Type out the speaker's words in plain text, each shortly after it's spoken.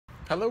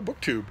Hello,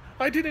 BookTube.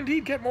 I did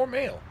indeed get more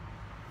mail.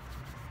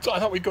 So I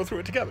thought we'd go through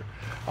it together.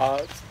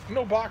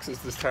 No boxes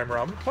this time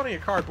around, but plenty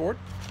of cardboard.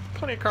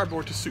 Plenty of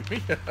cardboard to suit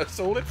me.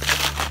 So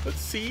let's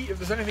see if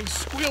there's anything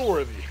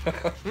squeal-worthy.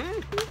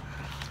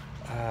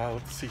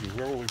 Let's see,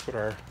 where will we put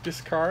our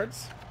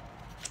discards?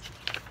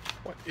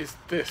 What is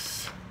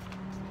this?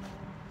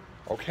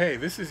 Okay,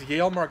 this is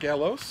Yale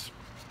Margellos.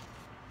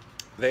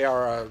 They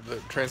are the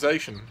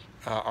translation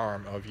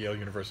arm of Yale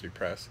University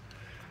Press.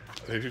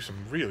 They do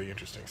some really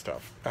interesting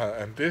stuff.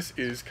 And this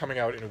is coming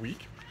out in a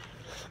week.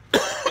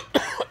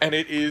 And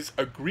it is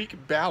a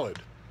Greek ballad.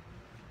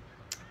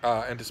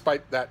 And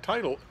despite that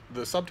title,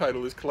 the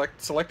subtitle is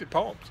Selected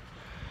Poems.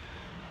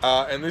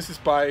 And this is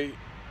by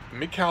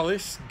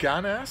Michalis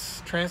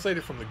Ganas,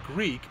 translated from the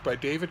Greek by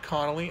David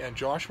Connolly and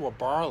Joshua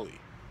Barley.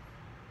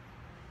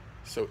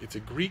 So it's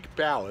a Greek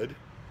ballad,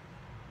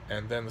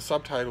 and then the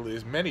subtitle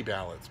is Many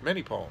Ballads,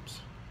 Many Poems.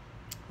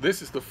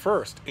 This is the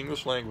first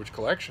English language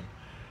collection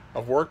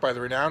of work by the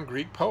renowned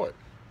Greek poet.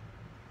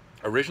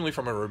 Originally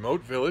from a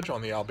remote village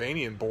on the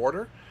Albanian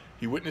border,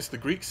 he witnessed the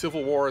Greek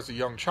Civil War as a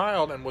young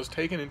child and was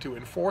taken into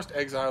enforced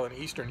exile in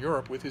Eastern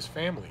Europe with his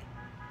family.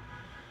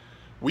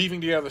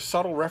 Weaving together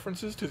subtle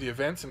references to the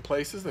events and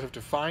places that have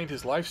defined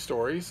his life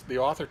stories, the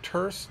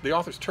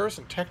author's terse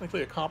and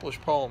technically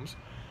accomplished poems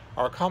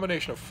are a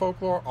combination of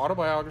folklore,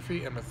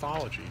 autobiography, and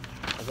mythology.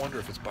 I wonder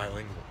if it's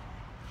bilingual.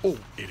 Oh,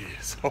 it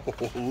is. Oh,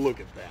 look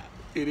at that.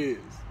 It is.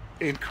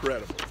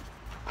 Incredible.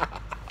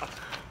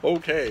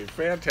 Okay,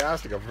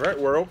 fantastic.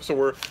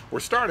 We're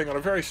starting on a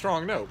very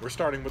strong note. We're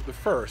starting with the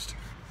first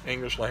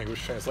English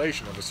language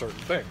translation of a certain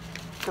thing.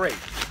 Great.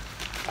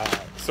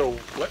 So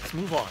let's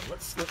move on.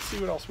 Let's see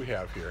what else we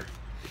have here.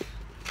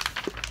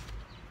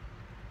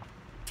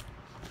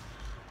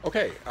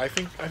 Okay, I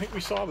think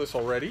we saw this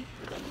already.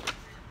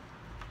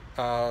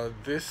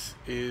 This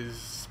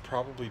is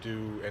probably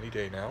due any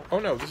day now. Oh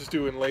no, this is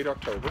due in late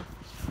October.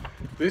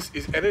 This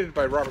is edited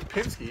by Robert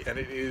Pinsky, and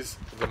it is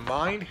The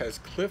Mind Has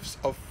Cliffs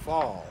of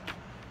Fall.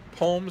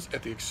 Poems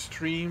at the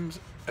extreme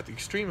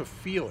of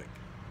feeling.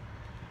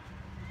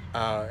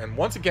 And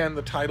once again,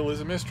 the title is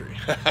a mystery.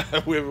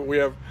 we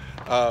have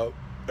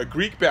a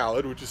Greek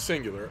ballad, which is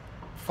singular,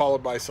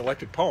 followed by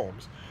selected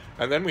poems,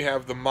 and then we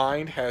have The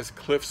Mind Has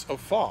Cliffs of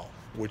Fall,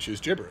 which is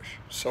gibberish.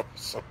 So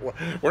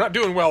we're not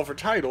doing well for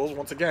titles.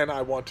 Once again,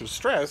 I want to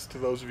stress to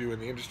those of you in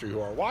the industry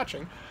who are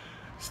watching,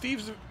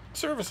 Steve's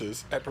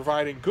services at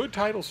providing good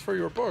titles for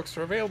your books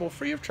are available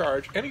free of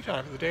charge any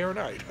time of the day or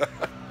night.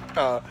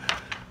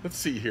 Let's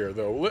see here,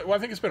 though. Well, I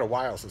think it's been a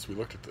while since we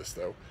looked at this,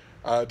 though.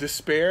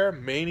 Despair,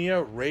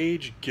 mania,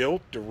 rage,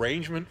 guilt,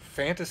 derangement,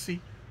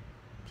 fantasy.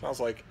 Sounds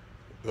like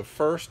the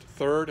first,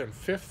 third, and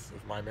fifth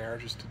of my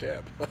marriages to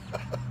Deb.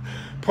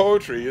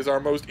 Poetry is our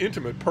most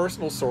intimate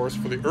personal source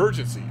for the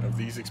urgency of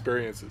these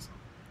experiences.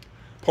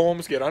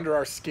 Poems get under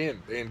our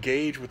skin. They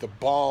engage with the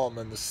balm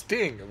and the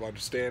sting of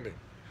understanding.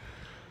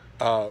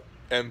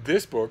 And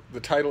this book, the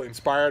title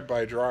inspired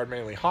by Gerard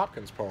Manley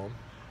Hopkins' poem,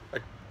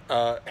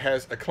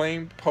 has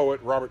acclaimed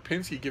poet Robert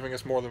Pinsky giving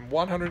us more than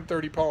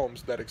 130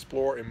 poems that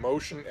explore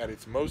emotion at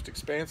its most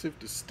expansive,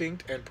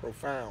 distinct, and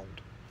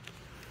profound.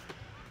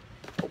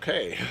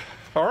 Okay,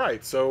 all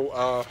right,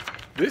 so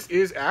this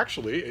is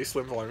actually a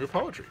slim volume of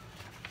poetry.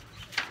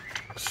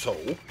 So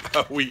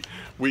we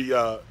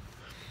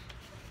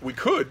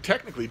could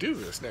technically do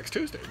this next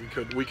Tuesday.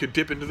 We could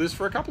dip into this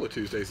for a couple of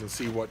Tuesdays and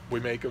see what we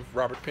make of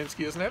Robert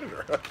Pinsky as an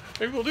editor.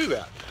 Maybe we'll do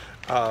that.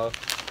 I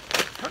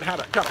haven't had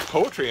a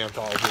poetry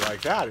anthology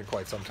like that in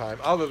quite some time,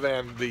 other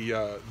than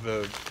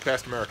the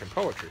Best American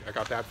Poetry. I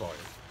got that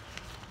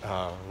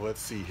volume.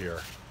 Let's see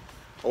here.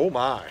 Oh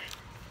my.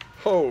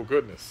 Oh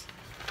goodness.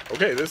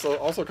 Okay, this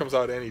also comes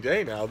out any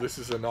day now. This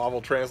is a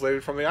novel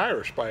translated from the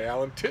Irish by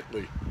Alan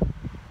Titley.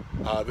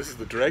 This is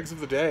The Dregs of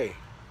the Day,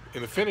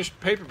 in the finished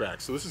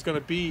paperback. So this is going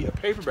to be a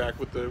paperback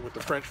with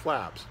the French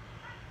flaps.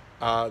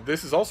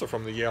 This is also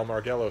from the Yale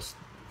Margellos.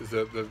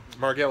 The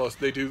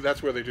Margellos,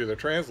 that's where they do their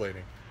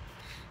translating.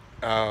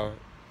 And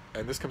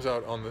this comes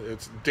out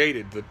it's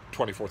dated the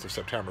 24th of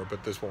September,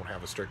 but this won't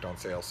have a strict on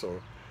sale,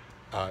 so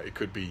it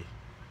could be.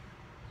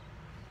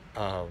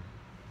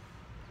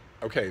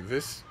 Okay,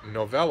 this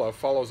novella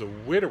follows a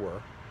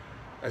widower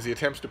as he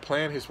attempts to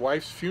plan his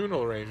wife's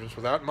funeral arrangements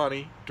without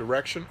money,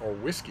 direction, or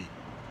whiskey.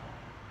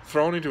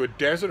 Thrown into a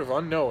desert of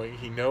unknowing,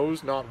 he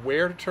knows not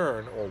where to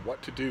turn or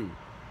what to do.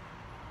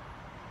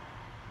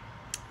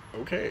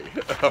 Okay,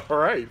 all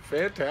right,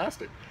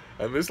 fantastic.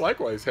 And this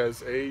likewise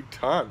has a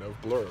ton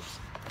of blurbs.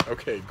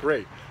 Okay,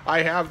 great.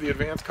 I have the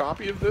advanced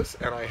copy of this,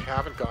 and I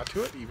haven't got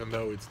to it, even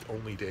though it's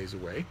only days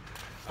away.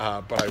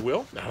 But I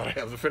will, now that I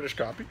have the finished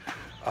copy.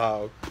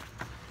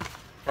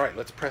 All right,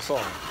 let's press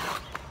on.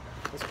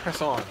 Let's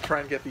press on. Try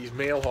and get these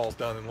mail hauls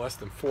done in less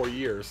than 4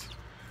 years.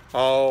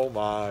 Oh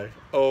my.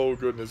 Oh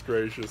goodness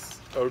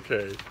gracious.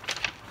 Okay.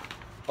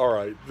 All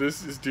right,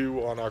 this is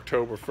due on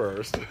October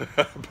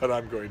 1st, but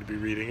I'm going to be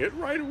reading it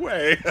right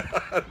away.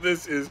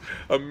 This is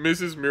A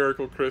Mrs.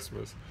 Miracle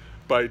Christmas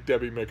by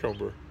Debbie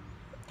Macomber.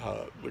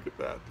 Look at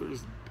that.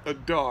 There's a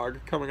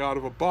dog coming out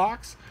of a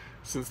box,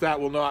 since that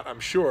will not, I'm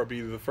sure,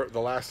 be the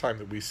last time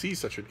that we see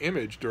such an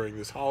image during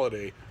this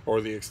holiday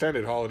or the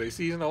extended holiday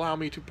season, allow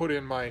me to put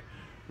in my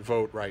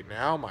vote right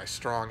now, my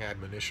strong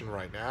admonition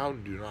right now: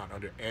 do not,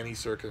 under any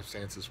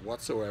circumstances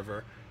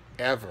whatsoever,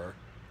 ever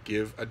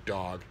give a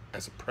dog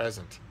as a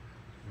present.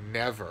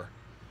 Never,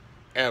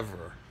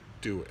 ever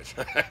do it.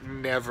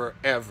 Never,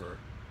 ever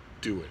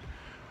do it.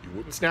 You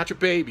wouldn't snatch a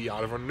baby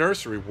out of a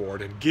nursery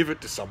ward and give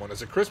it to someone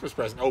as a Christmas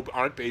present. Oh,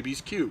 aren't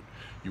babies cute?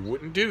 You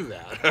wouldn't do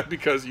that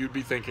because you'd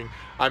be thinking,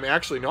 I'm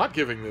actually not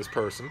giving this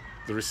person,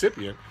 the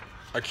recipient,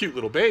 a cute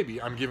little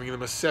baby. I'm giving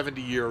them a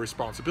 70-year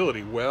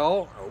responsibility.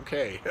 Well,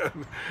 okay.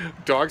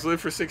 Dogs live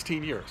for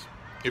 16 years,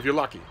 if you're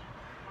lucky.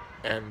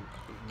 And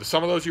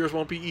some of those years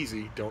won't be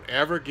easy. Don't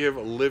ever give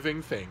a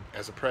living thing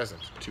as a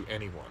present to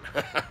anyone.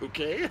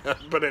 Okay?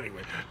 But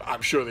anyway,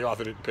 I'm sure the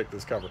author didn't pick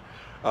this cover.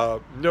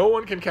 No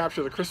one can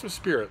capture the Christmas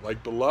spirit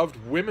like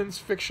beloved women's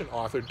fiction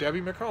author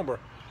Debbie Macomber.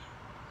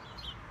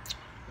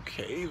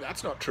 Okay,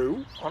 that's not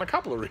true on a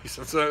couple of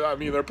reasons. I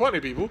mean, there are plenty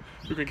of people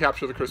who can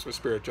capture the Christmas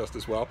spirit just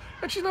as well.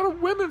 And she's not a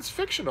women's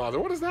fiction author.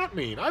 What does that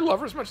mean? I love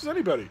her as much as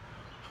anybody.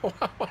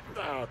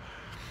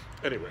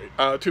 Anyway,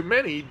 to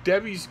many,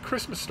 Debbie's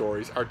Christmas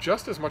stories are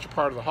just as much a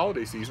part of the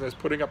holiday season as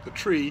putting up the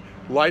tree,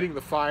 lighting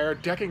the fire,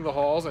 decking the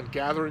halls, and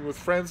gathering with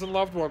friends and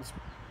loved ones.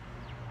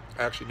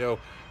 I actually know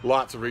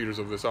lots of readers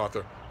of this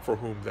author for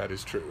whom that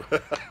is true.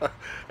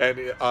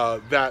 And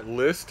that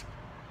list,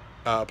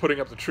 putting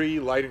up the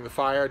tree, lighting the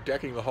fire,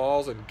 decking the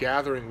halls, and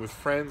gathering with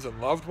friends and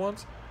loved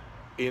ones,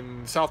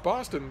 in South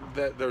Boston,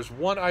 there's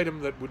one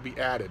item that would be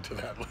added to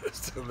that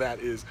list, and that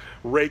is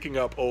raking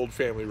up old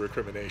family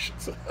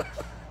recriminations.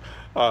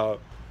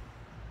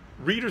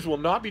 Readers will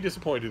not be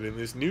disappointed in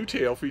this new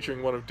tale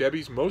featuring one of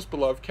Debbie's most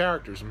beloved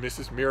characters,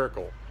 Mrs.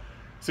 Miracle.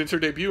 Since her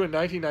debut in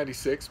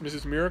 1996,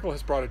 Mrs. Miracle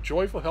has brought a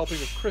joyful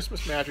helping of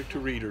Christmas magic to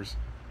readers.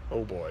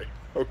 Oh boy.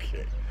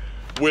 Okay.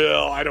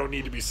 Well, I don't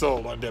need to be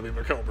sold on Debbie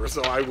Macomber,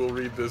 so I will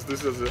read this.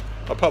 This is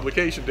a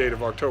publication date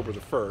of October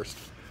the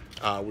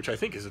 1st, which I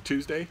think is a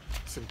Tuesday,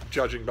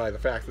 judging by the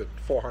fact that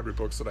 400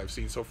 books that I've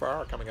seen so far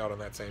are coming out on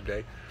that same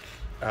day.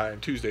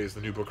 And Tuesday is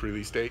the new book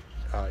release date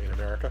in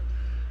America.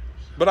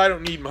 But I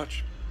don't need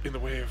much in the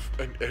way of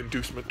an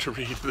inducement to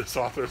read this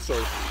author,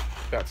 so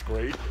that's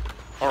great.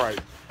 All right,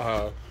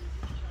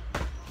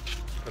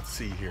 let's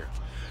see here.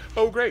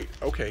 Oh, great.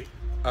 Okay,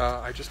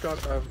 I just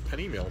got an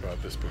email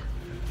about this book.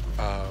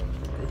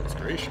 Goodness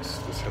gracious,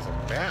 this has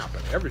a map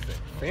and everything.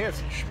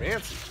 Fancy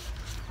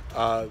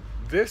schmancy.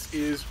 This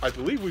is, I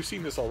believe we've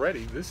seen this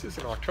already. This is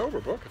an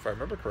October book, if I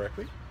remember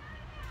correctly.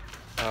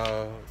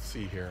 Let's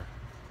see here.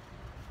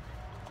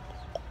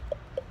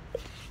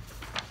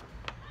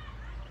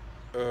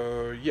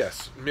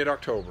 Yes,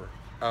 mid-October.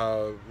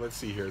 Let's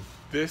see here.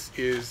 This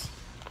is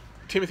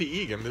Timothy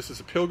Egan. This is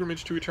A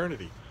Pilgrimage to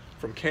Eternity,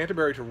 From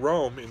Canterbury to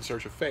Rome in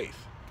Search of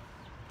Faith,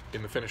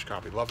 in the Finnish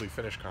copy. Lovely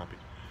Finnish copy.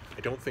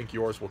 I don't think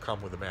yours will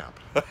come with a map.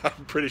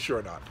 I'm pretty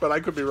sure not, but I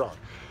could be wrong.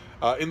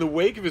 In the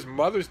wake of his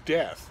mother's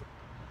death,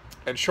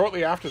 and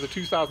shortly after the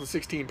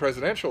 2016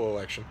 presidential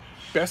election,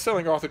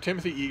 best-selling author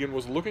Timothy Egan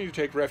was looking to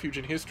take refuge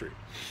in history.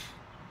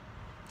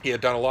 He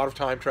had done a lot of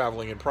time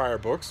traveling in prior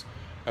books,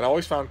 and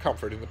always found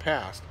comfort in the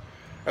past.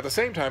 At the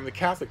same time, the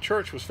Catholic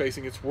Church was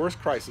facing its worst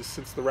crisis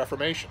since the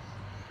Reformation,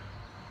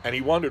 and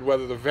he wondered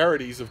whether the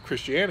verities of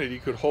Christianity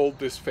could hold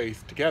this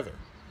faith together.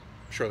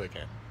 Sure they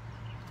can.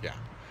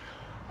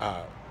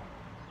 Yeah.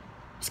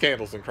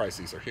 Scandals and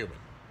crises are human.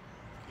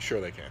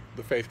 Sure they can.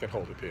 The faith can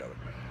hold it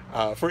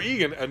together. For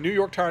Egan, a New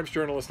York Times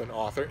journalist and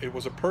author, it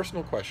was a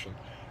personal question,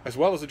 as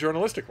well as a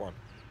journalistic one.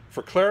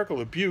 For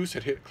clerical abuse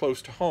had hit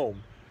close to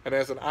home, and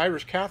as an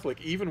Irish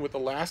Catholic, even with the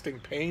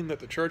lasting pain that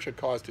the church had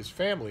caused his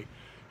family,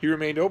 he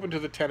remained open to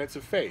the tenets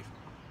of faith.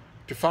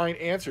 To find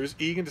answers,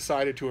 Egan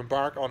decided to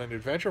embark on an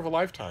adventure of a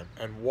lifetime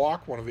and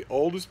walk one of the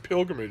oldest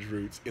pilgrimage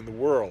routes in the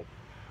world,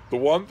 the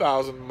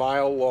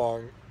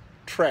 1,000-mile-long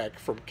trek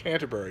from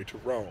Canterbury to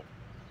Rome.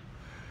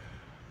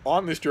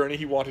 On this journey,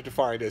 he wanted to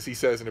find, as he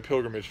says in A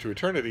Pilgrimage to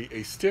Eternity,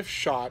 a stiff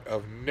shot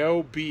of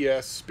no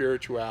BS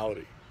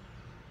spirituality.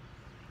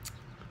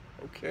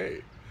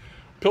 Okay.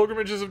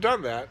 Pilgrimages have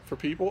done that for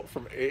people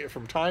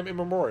from time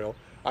immemorial.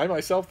 I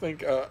myself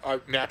think,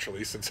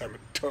 naturally, since I'm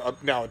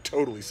now a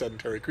totally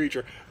sedentary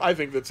creature, I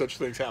think that such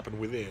things happen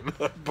within.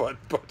 but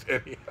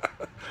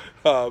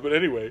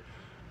anyway,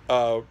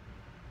 so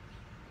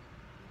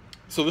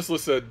this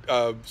lists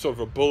a sort of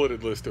a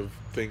bulleted list of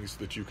things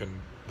that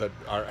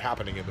are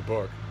happening in the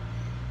book.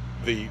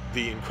 The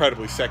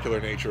incredibly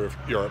secular nature of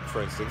Europe,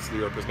 for instance.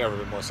 Europe has never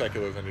been more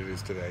secular than it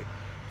is today.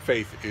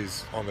 Faith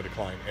is on the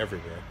decline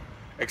everywhere,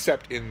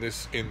 except in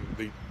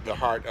the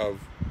heart of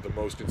the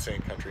most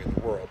insane country in the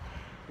world,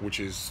 which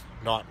is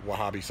not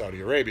Wahhabi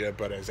Saudi Arabia,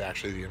 but is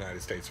actually the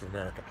United States of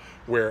America,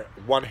 where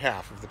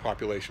 1/2 of the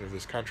population of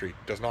this country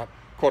does not,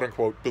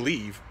 quote-unquote,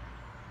 believe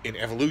in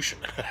evolution.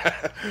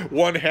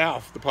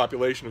 1/2 the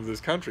population of this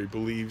country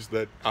believes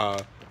that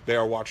they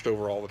are watched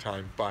over all the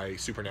time by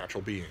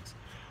supernatural beings,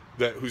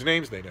 whose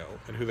names they know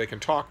and who they can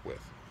talk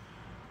with.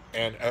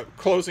 And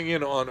closing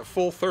in on a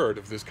full third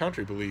of this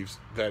country believes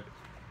that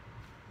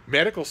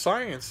medical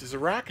science is a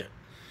racket,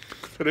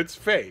 that it's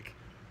fake,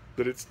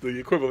 that it's the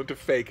equivalent of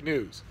fake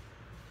news,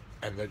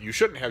 and that you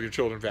shouldn't have your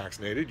children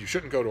vaccinated, you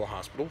shouldn't go to a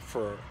hospital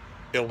for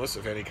illness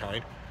of any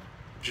kind.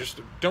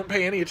 Just don't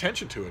pay any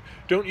attention to it.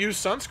 Don't use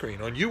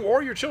sunscreen on you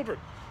or your children,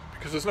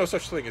 because there's no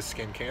such thing as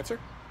skin cancer.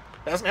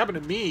 It hasn't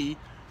happened to me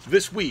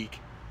this week,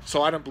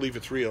 so I don't believe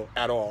it's real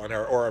at all,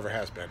 or ever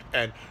has been.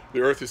 And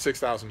the Earth is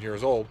 6,000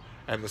 years old,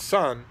 and the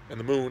sun and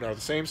the moon are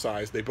the same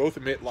size. They both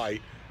emit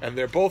light, and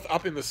they're both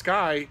up in the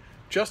sky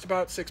just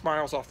about 6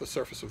 miles off the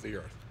surface of the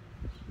Earth.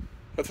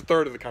 That's a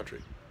third of the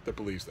country that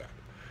believes that.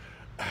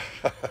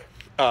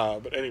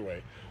 But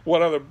anyway,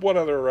 what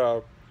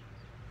other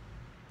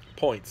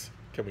points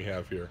can we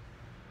have here?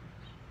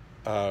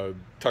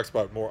 Talks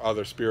about more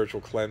other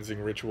spiritual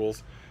cleansing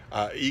rituals.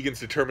 Egan's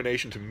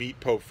determination to meet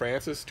Pope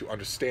Francis, to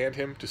understand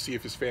him, to see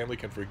if his family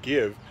can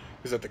forgive,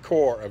 is at the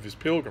core of his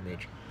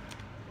pilgrimage.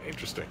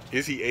 Interesting.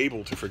 Is he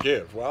able to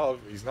forgive? Well,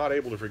 if he's not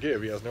able to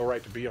forgive, he has no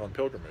right to be on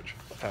pilgrimage.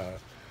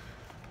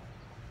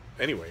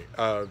 Anyway,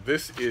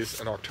 this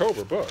is an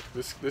October book.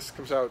 This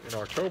comes out in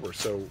October,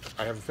 so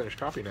I have a finished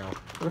copy now.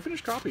 And the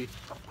finished copy,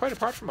 quite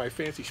apart from my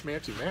fancy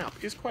schmancy map,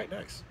 is quite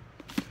nice.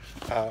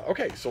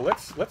 Okay, so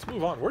let's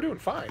move on. We're doing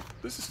fine.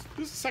 This is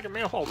the second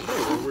mail haul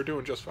today. We're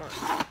doing just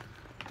fine.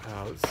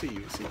 Let's see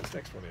what this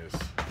next one is.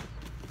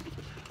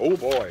 Oh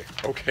boy.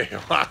 Okay.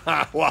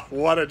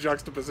 What a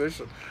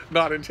juxtaposition.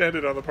 Not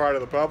intended on the part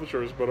of the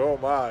publishers, but oh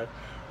my.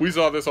 We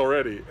saw this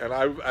already, and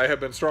I have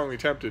been strongly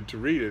tempted to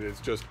read it. It's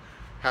just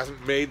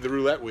hasn't made the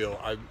roulette wheel.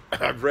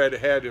 I've read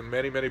ahead in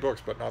many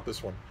books, but not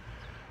this one.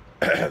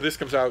 This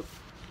comes out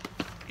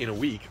in a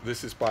week.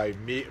 This is by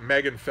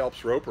Megan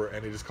Phelps Roper,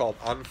 and it is called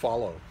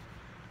Unfollow,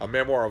 a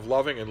memoir of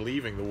loving and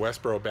leaving the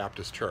Westboro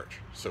Baptist Church.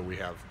 So we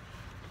have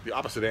the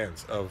opposite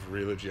ends of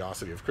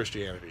religiosity, of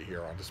Christianity,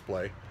 here on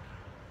display.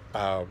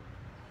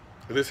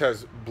 This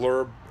has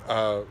blurb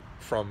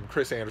from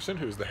Chris Anderson,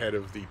 who's the head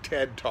of the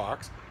TED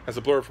Talks, has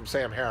a blurb from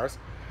Sam Harris,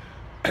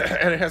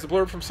 and it has a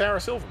blurb from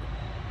Sarah Silverman.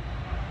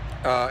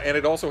 And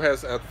it also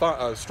has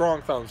a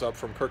strong thumbs up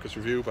from Kirkus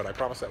Review, but I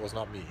promise that was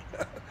not me.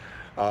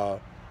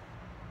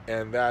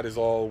 And that is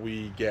all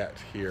we get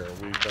here.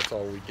 That's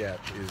all we get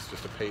is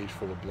just a page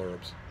full of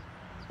blurbs.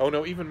 Oh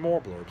no, even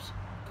more blurbs.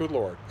 Good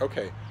Lord.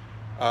 Okay.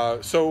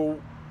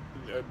 So,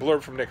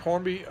 blurb from Nick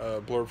Hornby,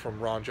 blurb from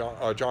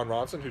John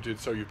Ronson, who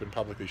did So You've Been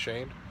Publicly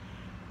Shamed,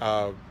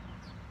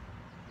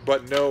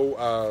 but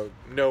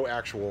no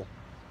actual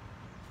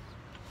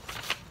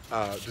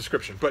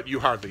description. But you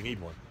hardly need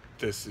one.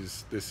 This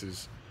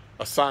is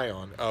a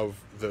scion of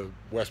the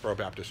Westboro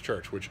Baptist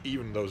Church, which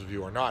even those of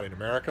you who are not in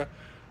America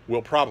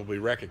will probably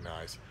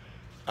recognize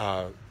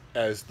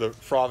as the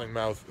frothing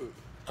mouth,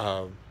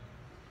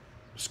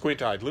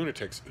 squint-eyed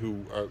lunatics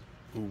who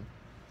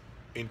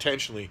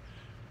intentionally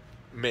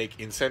make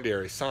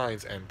incendiary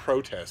signs and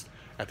protest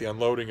at the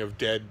unloading of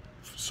dead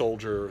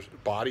soldier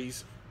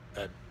bodies,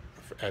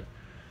 at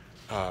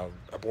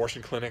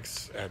abortion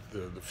clinics, at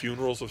the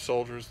funerals of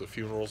soldiers, the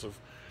funerals of...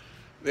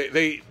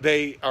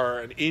 They are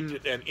an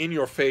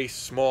in-your-face,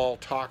 small,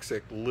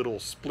 toxic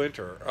little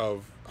splinter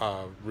of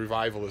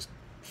revivalist,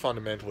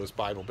 fundamentalist,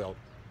 Bible Belt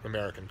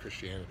American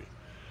Christianity.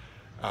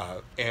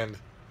 And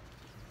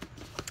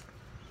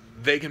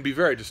they can be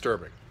very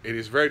disturbing. It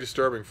is very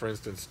disturbing, for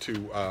instance,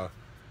 to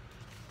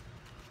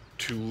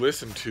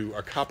listen to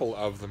a couple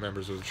of the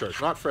members of the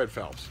church, not Fred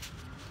Phelps,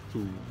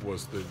 who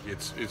was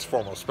its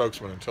foremost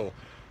spokesman until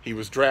he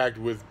was dragged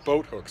with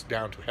boat hooks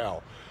down to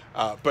hell.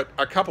 But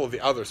a couple of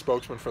the other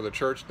spokesmen for the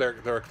church, there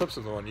are clips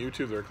of them on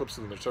YouTube, there are clips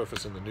of them that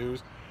surface in the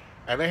news,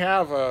 and they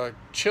have a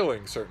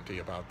chilling certainty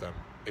about them.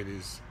 It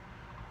is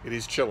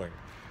chilling.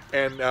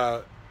 And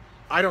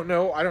I don't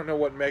know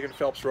what Megan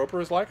Phelps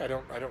Roper is like. I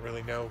don't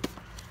really know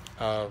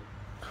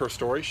her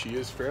story. She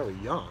is fairly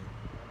young.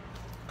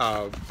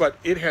 But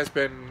it has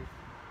been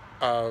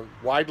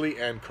widely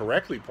and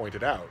correctly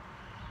pointed out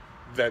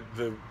that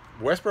the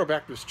Westboro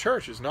Baptist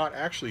Church is not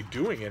actually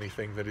doing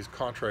anything that is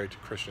contrary to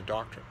Christian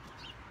doctrine.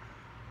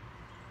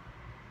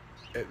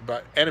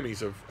 But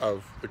enemies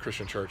of the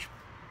Christian church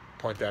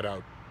point that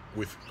out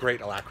with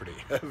great alacrity,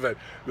 that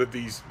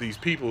these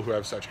people who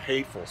have such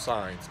hateful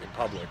signs in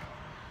public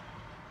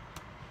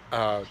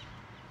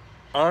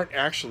aren't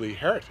actually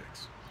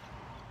heretics.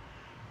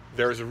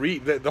 There's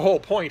the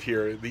whole point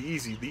here, the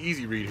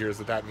easy read here is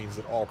that means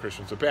that all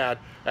Christians are bad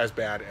as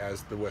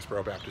the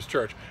Westboro Baptist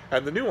Church,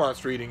 and the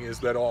nuanced reading is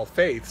that all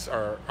faiths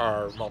are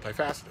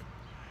multifaceted,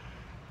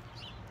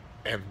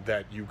 and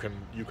that you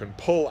can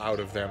pull out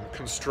of them,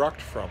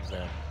 construct from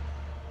them,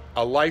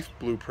 a life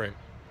blueprint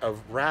of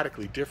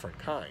radically different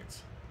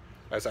kinds.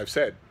 As I've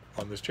said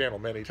on this channel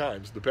many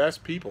times, the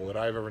best people that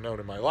I've ever known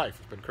in my life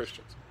have been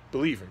Christians,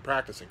 believing,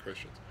 practicing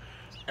Christians.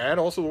 And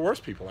also the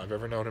worst people I've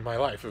ever known in my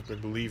life have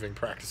been believing,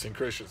 practicing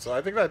Christians. So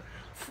I think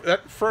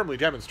that firmly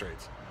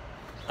demonstrates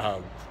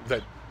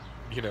that,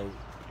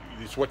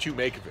 it's what you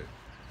make of it.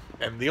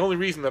 And the only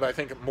reason that I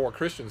think more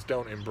Christians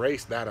don't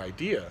embrace that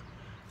idea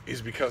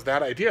is because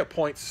that idea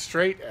points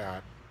straight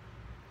at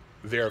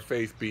their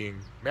faith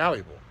being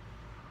malleable.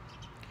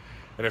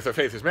 And if their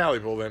faith is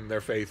malleable, then their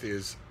faith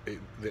is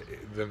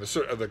then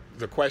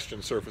the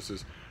question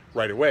surfaces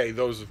right away.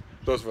 Those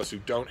of us who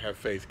don't have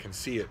faith can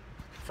see it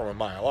from a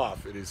mile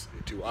off. It is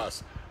to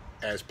us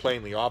as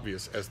plainly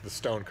obvious as the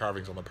stone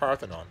carvings on the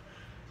Parthenon.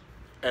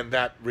 And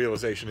that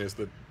realization is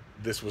that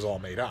this was all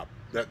made up.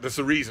 That's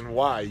the reason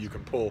why you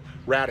can pull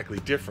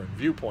radically different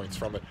viewpoints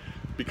from it,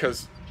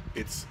 because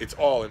it's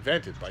all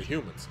invented by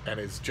humans,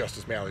 and it's just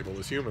as malleable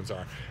as humans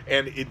are.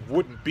 And it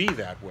wouldn't be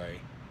that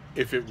way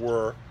if it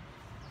were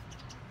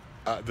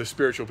the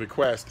spiritual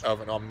bequest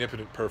of an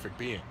omnipotent, perfect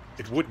being.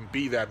 It wouldn't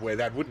be that way.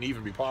 That wouldn't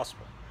even be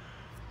possible.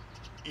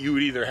 You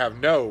would either have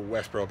no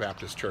Westboro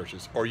Baptist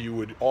churches, or you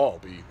would all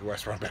be the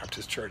Westboro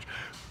Baptist Church.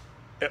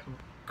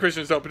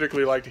 Christians don't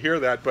particularly like to hear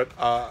that, but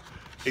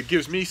it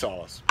gives me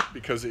solace,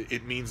 because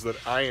it means that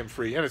I am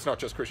free, and it's not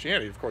just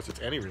Christianity, of course, it's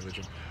any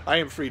religion. I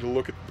am free to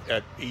look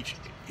at each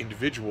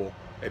individual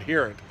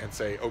adherent and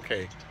say,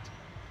 okay,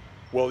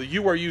 well,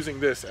 you are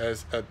using this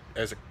as a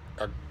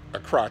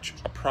crutch,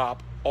 a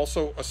prop,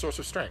 also a source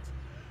of strength,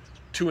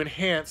 to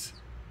enhance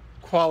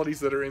qualities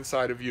that are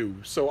inside of you.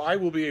 So I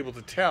will be able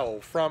to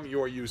tell from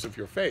your use of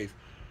your faith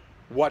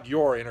what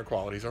your inner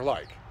qualities are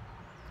like,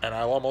 and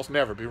I'll almost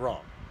never be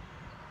wrong.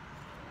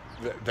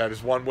 That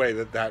is one way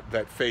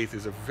that faith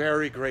is a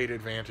very great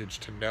advantage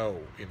to know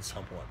in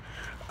someone.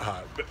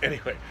 But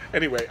anyway,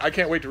 I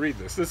can't wait to read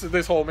this.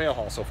 This whole mail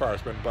haul so far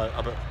has been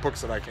about books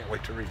that I can't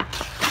wait to read.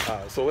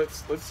 So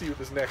let's see what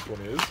this next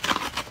one is.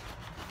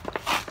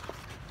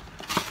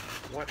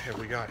 What have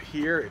we got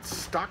here? It's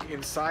stuck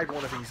inside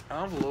one of these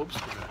envelopes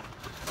with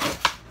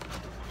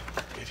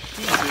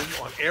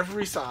adhesive on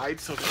every side,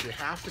 so that you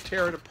have to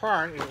tear it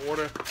apart in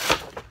order.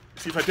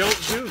 See, if I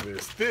don't do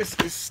this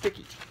is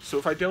sticky. So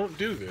if I don't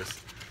do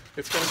this,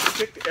 it's going to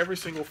stick to every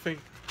single thing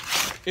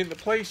in the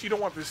place. You don't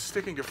want this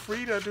sticking to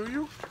Frida, do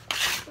you?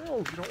 No,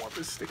 you don't want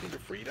this sticking to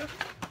Frida.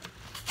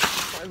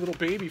 My little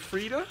baby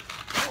Frida.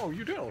 No,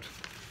 you don't.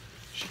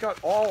 She got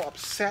all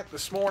upset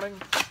this morning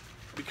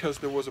because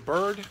there was a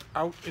bird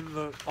out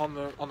on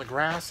the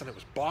grass, and it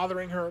was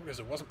bothering her because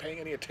it wasn't paying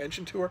any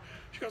attention to her.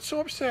 She got so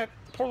upset,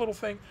 the poor little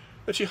thing,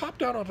 that she hopped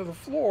down onto the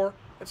floor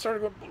and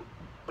started going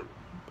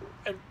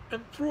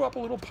and threw up a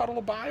little puddle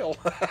of bile.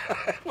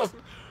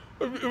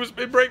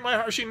 It break my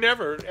heart. She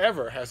never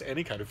ever has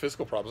any kind of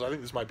physical problems. I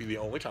think this might be the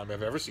only time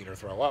I've ever seen her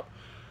throw up.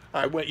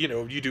 I went, you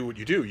do what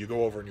you do. You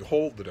go over and you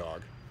hold the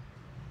dog,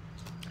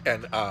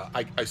 and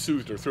I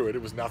soothed her through it.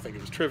 It was nothing.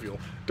 It was trivial.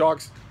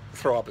 Dogs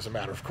throw up as a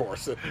matter of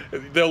course.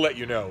 They'll let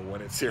you know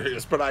when it's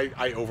serious, but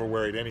I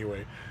overworried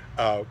anyway.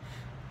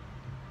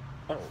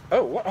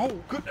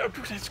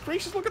 Goodness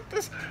gracious, look at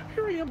this.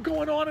 Here I am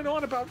going on and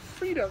on about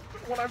Frida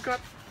when I've got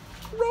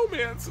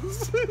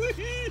romances.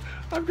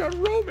 I've got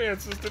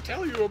romances to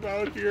tell you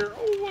about here.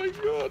 Oh my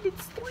God,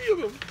 it's 3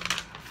 of them.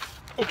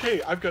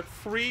 Okay, I've got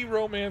 3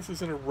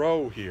 romances in a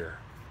row here,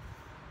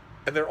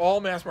 and they're all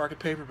mass market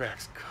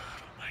paperbacks.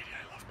 God almighty,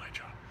 I love my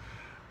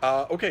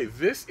job. Okay,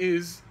 this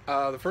is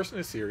the first in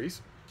a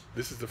series.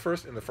 This is the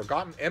first in the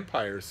Forgotten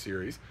Empires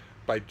series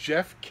by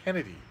Jeff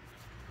Kennedy.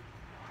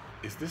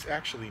 Is this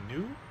actually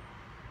new?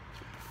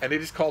 And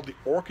it is called The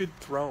Orchid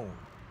Throne.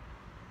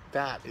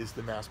 That is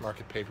the mass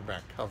market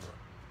paperback cover.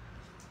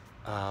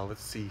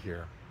 Let's see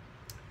here.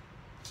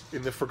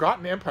 In the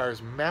Forgotten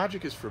Empires,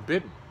 magic is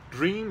forbidden.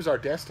 Dreams are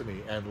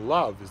destiny, and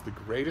love is the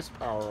greatest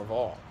power of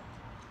all.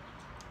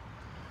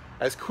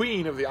 As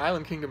queen of the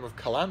island kingdom of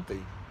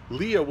Calanthe,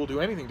 Leah will do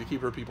anything to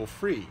keep her people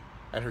free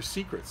and her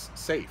secrets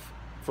safe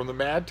from the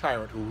mad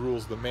tyrant who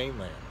rules the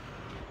mainland.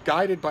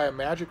 Guided by a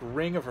magic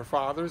ring of her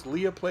father's,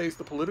 Leah plays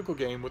the political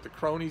game with the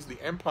cronies the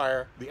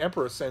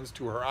emperor sends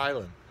to her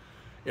island.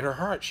 In her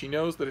heart, she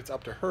knows that it's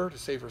up to her to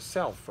save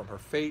herself from her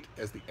fate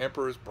as the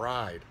emperor's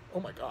bride. Oh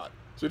my God.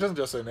 So he doesn't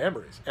just send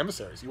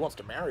emissaries, he wants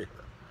to marry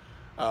her.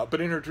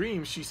 But in her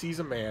dreams, she sees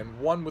a man,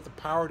 one with the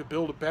power to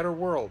build a better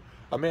world,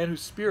 a man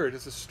whose spirit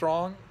is as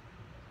strong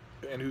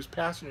and whose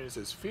passion is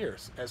as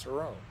fierce as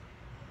her own.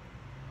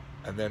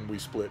 And then we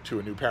split to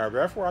a new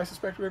paragraph where I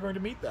suspect we're going to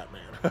meet that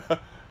man.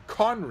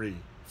 Conry,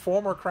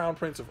 former crown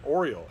prince of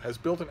Oriel, has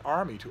built an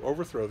army to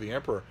overthrow the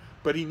emperor,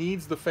 but he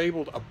needs the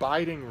fabled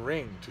abiding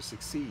ring to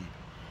succeed.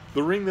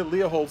 The ring that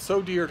Leah holds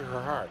so dear to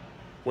her heart.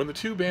 When the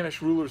 2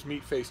 banished rulers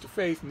meet face to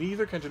face,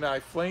 neither can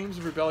deny flames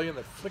of rebellion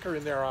that flicker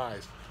in their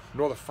eyes,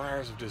 nor the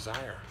fires of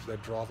desire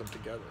that draw them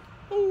together.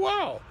 Oh,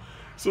 wow.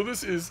 So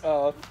this is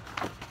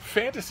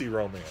fantasy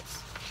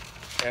romance.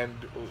 And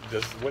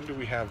when do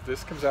we have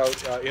this? Comes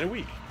out in a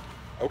week.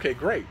 Okay,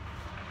 great.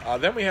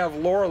 Then we have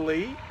Laura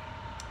Lee.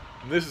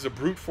 This is a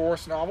brute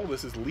force novel.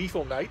 This is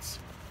Lethal Knights.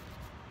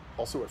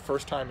 Also at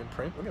first time in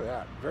print. Look at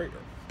that. Very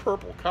good.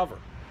 Purple cover.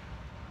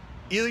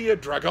 Ilya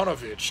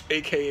Dragonovich,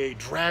 a.k.a.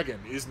 Dragon,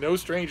 is no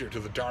stranger to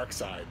the dark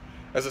side.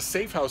 As a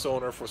safe house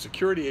owner for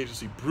security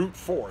agency Brute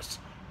Force,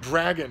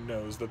 Dragon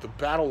knows that the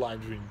battle line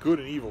between good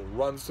and evil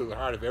runs through the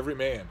heart of every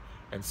man,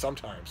 and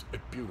sometimes a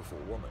beautiful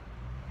woman.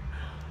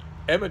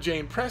 Emma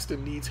Jane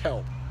Preston needs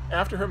help.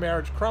 After her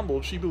marriage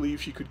crumbled, she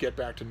believed she could get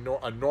back to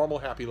a normal,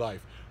 happy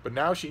life. But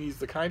now she needs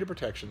the kind of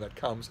protection that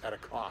comes at a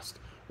cost,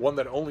 one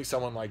that only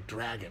someone like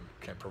Dragon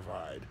can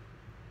provide.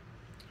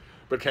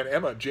 But can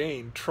Emma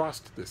Jane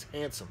trust this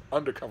handsome,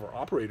 undercover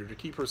operator to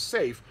keep her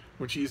safe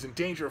when she is in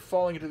danger of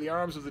falling into the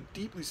arms of the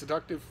deeply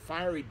seductive,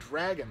 fiery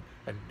Dragon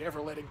and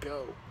never letting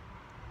go?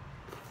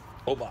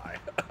 Oh my.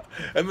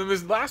 And then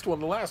this last one,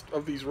 the last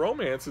of these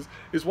romances,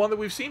 is one that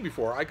we've seen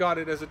before. I got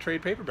it as a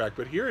trade paperback,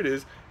 but here it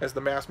is as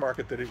the mass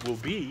market that it will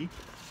be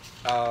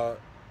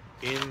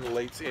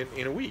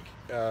in a week.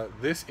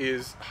 This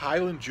is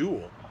Highland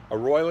Jewel, a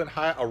Royal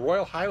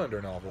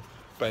Highlander novel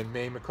by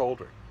May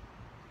McGoldrick.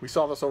 We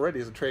saw this already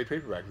as a trade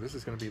paperback. This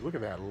is going to be, look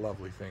at that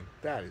lovely thing.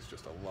 That is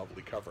just a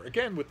lovely cover.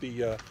 Again, with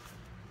the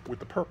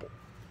purple.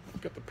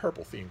 We've got the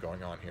purple theme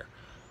going on here.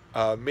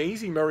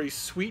 Maisie Murray's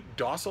sweet,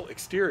 docile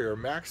exterior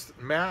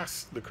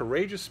masks the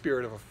courageous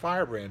spirit of a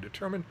firebrand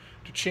determined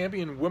to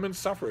champion women's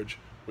suffrage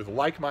with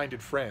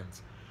like-minded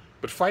friends.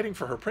 But fighting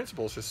for her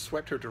principles has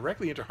swept her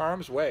directly into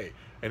harm's way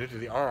and into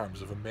the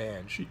arms of a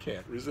man she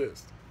can't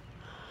resist.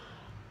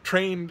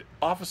 Trained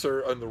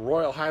officer in the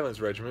Royal Highlands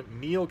Regiment,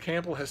 Neil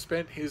Campbell has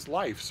spent his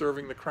life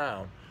serving the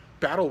Crown.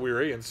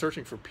 Battle-weary and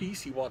searching for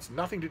peace, he wants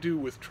nothing to do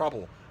with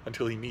trouble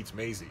until he meets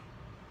Maisie.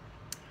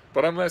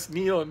 But unless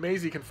Neil and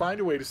Maisie can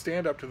find a way to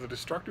stand up to the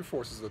destructive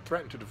forces that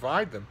threaten to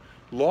divide them,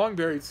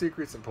 long-buried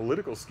secrets and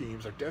political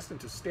schemes are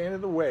destined to stand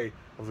in the way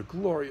of the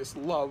glorious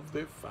love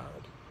they've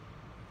found.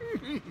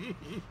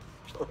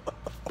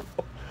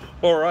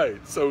 All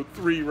right, so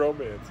 3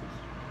 romances.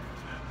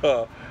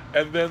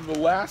 And then the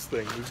last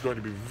thing is going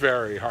to be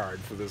very hard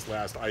for this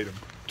last item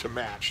to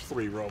match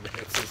 3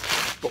 romances,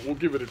 but we'll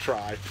give it a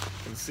try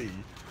and see.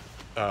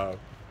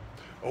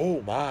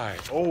 Oh my,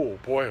 oh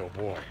boy,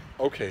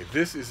 okay,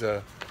 this is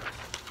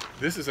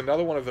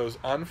another one of those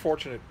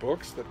unfortunate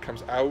books that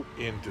comes out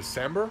in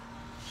December.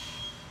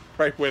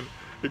 Right when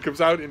it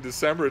comes out in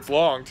December, it's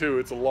long too.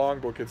 It's a long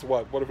book. It's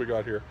what have we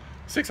got here?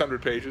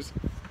 600 pages.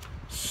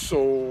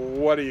 So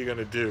what are you going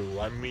to do?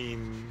 I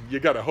mean, you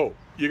got to hope.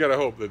 You got to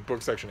hope that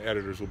book section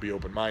editors will be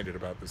open-minded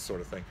about this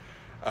sort of thing,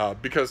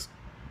 because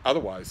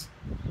otherwise,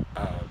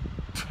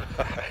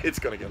 it's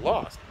going to get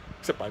lost.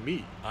 Except by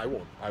me, I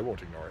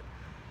won't ignore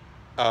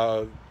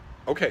it.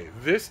 Okay,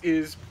 this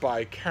is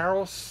by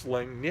Carol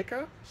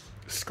Sklenica,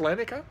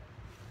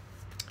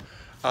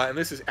 and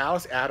this is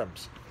Alice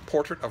Adams,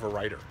 Portrait of a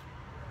Writer.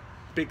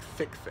 Big,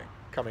 thick thing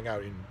coming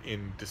out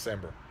in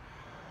December.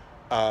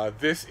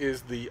 This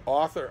is the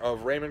author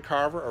of Raymond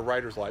Carver, A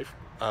Writer's Life,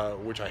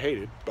 which I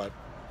hated, but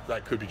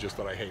that could be just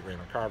that I hate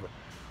Raymond Carver.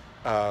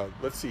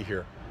 Let's see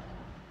here.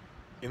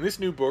 In this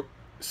new book,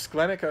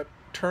 Sklenica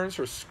turns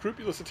her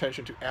scrupulous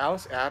attention to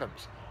Alice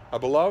Adams, a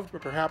beloved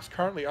but perhaps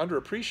currently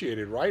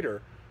underappreciated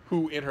writer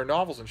who, in her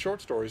novels and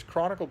short stories,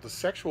 chronicled the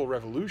sexual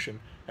revolution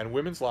and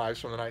women's lives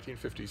from the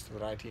 1950s to the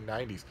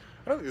 1990s.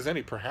 I don't think there's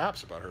any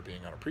perhaps about her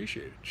being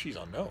unappreciated. She's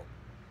unknown.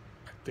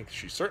 I think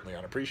she's certainly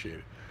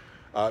unappreciated.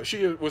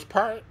 She was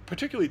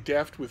particularly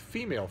deft with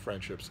female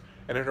friendships,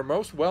 and in her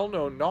most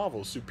well-known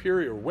novel,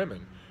 Superior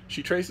Women,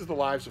 she traces the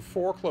lives of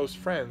 4 close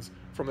friends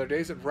from their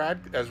days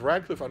as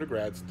Radcliffe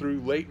undergrads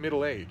through late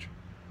middle age.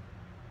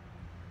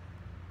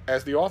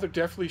 As the author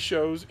deftly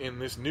shows in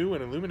this new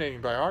and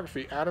illuminating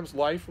biography, Adams'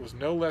 life was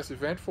no less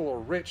eventful or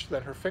rich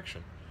than her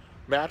fiction,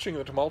 matching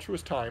the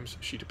tumultuous times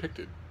she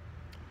depicted.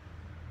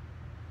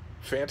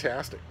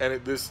 Fantastic.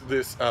 And this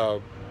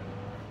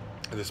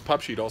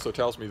pub sheet also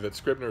tells me that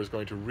Scribner is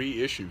going to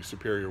reissue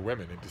Superior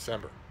Women in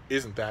December.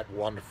 Isn't that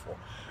wonderful?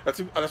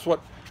 That's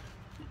what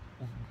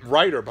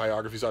writer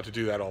biographies ought to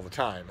do, that all the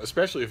time,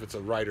 especially if it's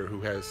a writer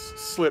who has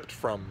slipped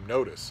from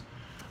notice.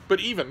 But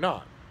even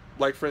not.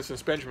 Like, for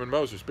instance, Benjamin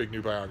Moser's big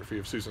new biography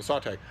of Susan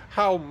Sontag.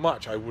 How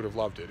much I would have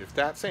loved it if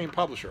that same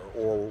publisher,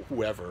 or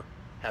whoever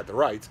had the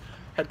rights,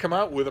 had come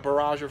out with a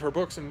barrage of her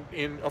books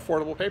in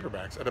affordable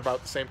paperbacks at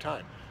about the same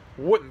time.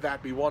 Wouldn't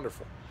that be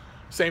wonderful?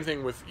 Same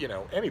thing with,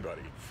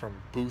 anybody, from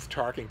Booth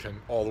Tarkington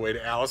all the way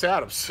to Alice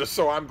Adams.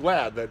 So I'm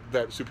glad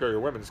that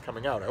Superior Women is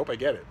coming out. I hope I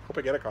get it. Hope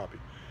I get a copy.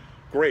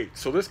 Great.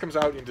 So this comes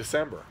out in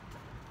December.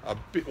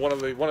 One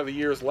of the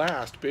year's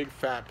last big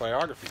fat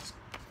biographies.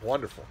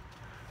 Wonderful.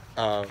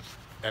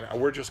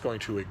 And we're just going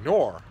to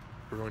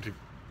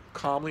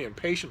calmly and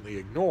patiently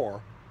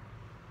ignore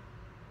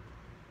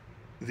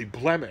the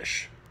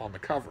blemish on the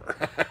cover.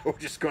 We're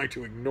just going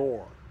to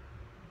ignore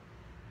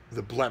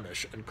the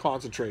blemish and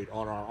concentrate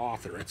on our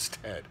author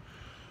instead.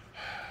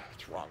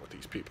 What's wrong with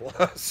these people?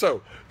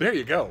 So there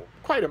you go.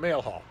 Quite a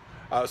mail haul.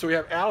 So we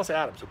have Alice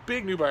Adams, a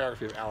big new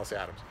biography of Alice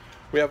Adams.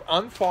 We have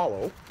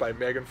Unfollow by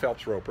Megan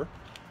Phelps Roper,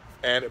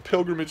 and A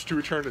Pilgrimage to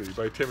Eternity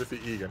by Timothy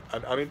Egan.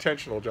 An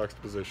unintentional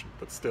juxtaposition,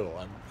 but still,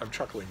 I'm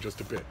chuckling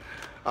just a bit.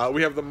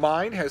 We have The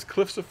Mind Has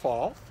Cliffs of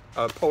Fall,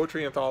 a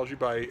poetry anthology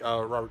by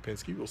Robert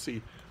Pinsky. We'll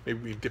see. Maybe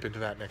we can dip into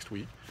that next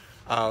week.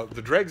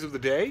 The Dregs of the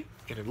Day,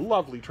 in a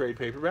lovely trade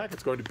paperback.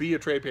 It's going to be a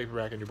trade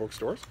paperback in your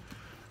bookstores.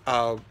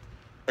 A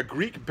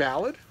Greek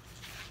Ballad,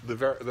 the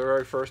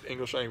very first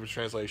English language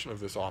translation of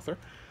this author.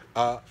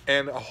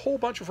 And a whole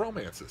bunch of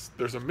romances.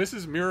 There's a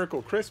Mrs.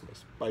 Miracle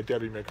Christmas by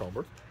Debbie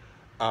Macomber.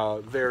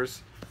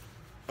 There's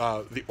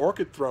The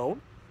Orchid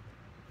Throne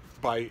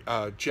by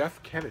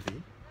Jeff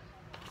Kennedy.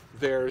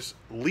 There's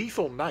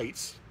Lethal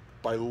Nights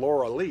by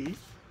Laura Lee.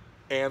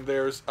 And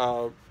there's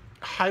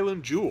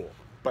Highland Jewel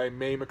by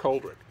May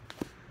McGoldrick.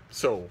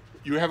 So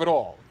you have it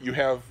all. You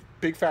have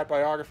big fat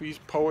biographies,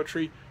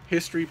 poetry,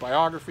 history,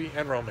 biography,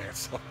 and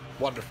romance.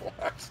 Wonderful.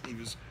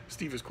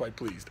 Steve is quite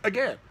pleased.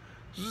 Again,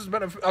 this has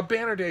been a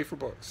banner day for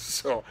books.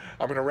 So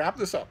I'm going to wrap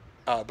this up,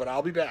 but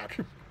I'll be back.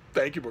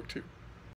 Thank you, BookTube.